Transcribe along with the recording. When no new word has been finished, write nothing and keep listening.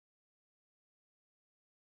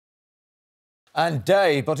And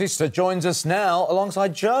Dave Bautista joins us now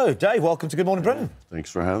alongside Joe. Dave, welcome to Good Morning Britain. Thanks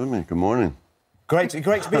for having me. Good morning. Great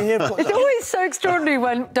to be here. It's always so extraordinary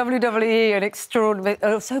when WWE and extraordinary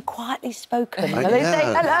are so quietly spoken. They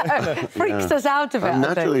say hello. Freaks us out of it. I'm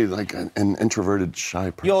naturally like an introverted,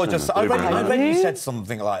 shy person. You're just. I read you said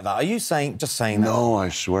something like that. Are you just saying that? No, I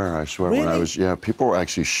swear. Really? When I was, people were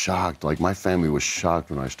actually shocked. Like my family was shocked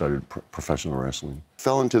when I started professional wrestling.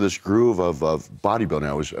 Fell into this groove of bodybuilding.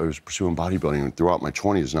 I was pursuing bodybuilding throughout my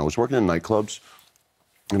 20s, and I was working in nightclubs,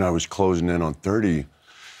 and I was closing in on 30.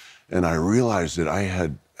 And I realized that I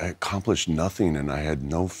had accomplished nothing, and I had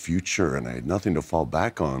no future, and I had nothing to fall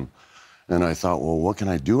back on. And I thought, well, what can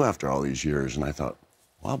I do after all these years? And I thought,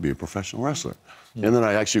 well, I'll be a professional wrestler. Yeah. And then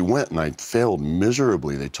I actually went, and I failed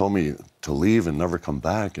miserably. They told me to leave and never come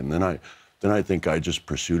back. And then I think I just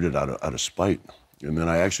pursued it out of spite. And then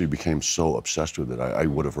I actually became so obsessed with it, I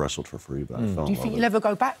would have wrestled for free, but I fell in love. Do you think you'll ever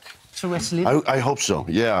go back to wrestling? I hope so,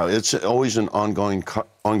 yeah. It's always an ongoing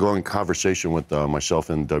conversation with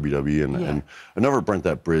myself and WWE, and I never burnt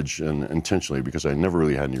that bridge intentionally because I never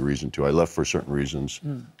really had any reason to. I left for certain reasons,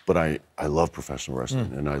 but I love professional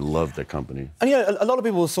wrestling, and I love the company. And, you know, a lot of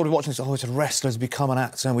people are sort of watching this, oh, it's a wrestler's become an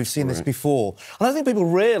actor, and we've seen this before. And I think people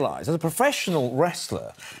realise, as a professional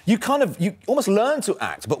wrestler, you almost learn to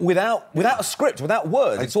act, but without a script, without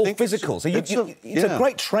words. It's all physical. So it's a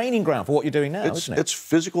great training ground for what you're doing now, isn't it? It's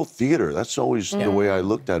physical theatre. That's always the way I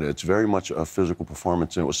looked at it. It's very much a physical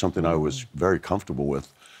performance, and it was something I was very comfortable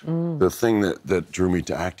with. The thing that drew me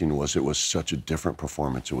to acting was it was such a different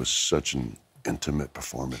performance. It was such an intimate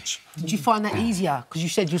performance. Did you find that easier? Because you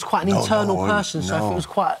said you was quite an internal person, so I think it was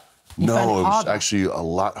quite... No, it was actually a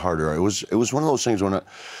lot harder. It was one of those things when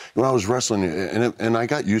I was wrestling, and I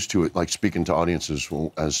got used to it, like speaking to audiences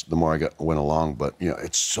as the more I went along. But you know,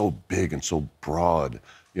 it's so big and so broad.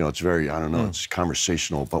 You know, it's very, I don't know, it's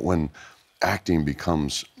conversational. But when acting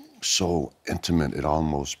becomes so intimate, it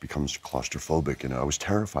almost becomes claustrophobic, and I was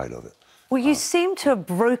terrified of it. Well, you seem to have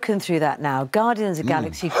broken through that now. Guardians of the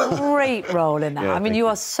Galaxy, great role in that. I mean, you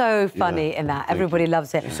are so funny in that. Everybody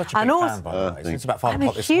loves it. You're such a big fan, by the way. It's about 5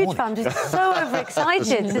 o'clock this morning. I'm a huge fan. I'm just so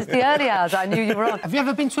overexcited since the early hours. I knew you were on. Have you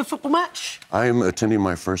ever been to a football match? I am attending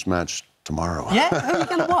my first match tomorrow. Yeah? Who are you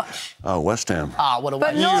going to watch? West Ham. Ah, what a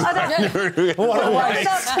but waste. not, I don't... What a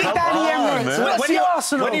waste. Big Danny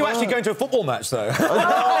Emirates. When are you actually going to a football match, though? Easy.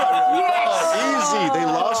 They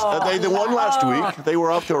lost. They won last week. They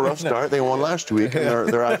were off to a rough start. They won last week,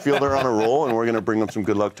 and I feel they're on a roll, and we're going to bring them some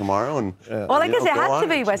good luck tomorrow. And well, I guess it had to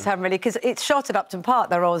be West Ham, really, because it's shot at Upton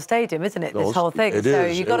Park, their old stadium, isn't it? This whole thing. It so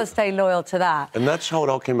is. you've got to stay loyal to that. And that's how it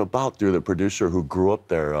all came about, through the producer who grew up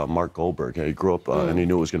there, Mark Goldberg. He grew up, and he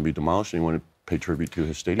knew it was going to be demolished, and he wanted to pay tribute to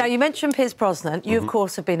his stadium. Now, you mentioned Piers Brosnan. You, of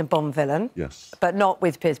course, have been a Bond villain. Yes. But not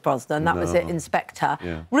with Piers Brosnan. That was it, Inspector.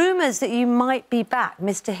 Yeah. Rumours that you might be back.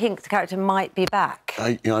 Mr. Hinks, the character, might be back.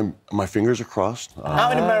 My fingers are crossed.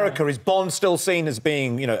 How in America is Bond still seen as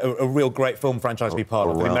being, you know, a real great film franchise to be part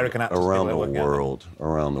of? The American actors around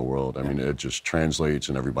the world. I mean, it just translates,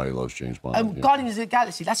 and everybody loves James Bond. Guardians of the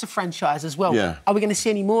Galaxy, that's a franchise as well. Yeah. Are we going to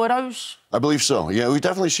see any more of those? I believe so. Yeah, we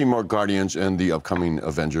definitely see more Guardians and the upcoming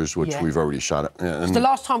Avengers, which we've already shot. And the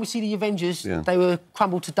last time we see the Avengers, they were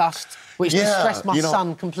crumbled to dust, which distressed my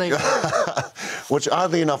son completely. Which,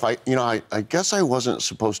 oddly enough, I guess I wasn't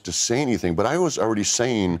supposed to say anything, but I was already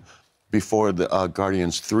saying before the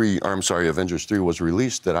Avengers 3 was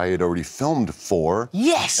released that I had already filmed 4.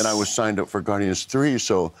 Yes! And I was signed up for Guardians 3,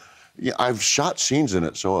 so... Yeah, I've shot scenes in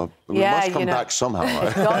it, so it must come back somehow.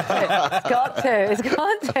 It's got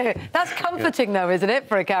to. That's comforting, though, isn't it,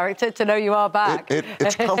 for a character, to know you are back?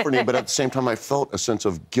 It's comforting, but at the same time, I felt a sense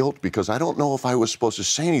of guilt because I don't know if I was supposed to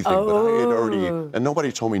say anything, but I had already... And nobody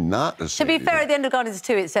told me not to say To be fair, at the end of Guardians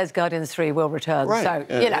 2, it says Guardians 3 will return. Right.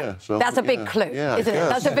 So, you know, that's a big clue, isn't it?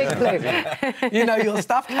 That's a big clue. You know your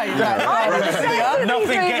stuff, Kate. Nothing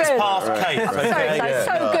gets past Kate.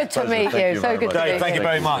 So good to meet you. So good to meet you. Dave, thank you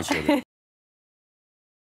very much.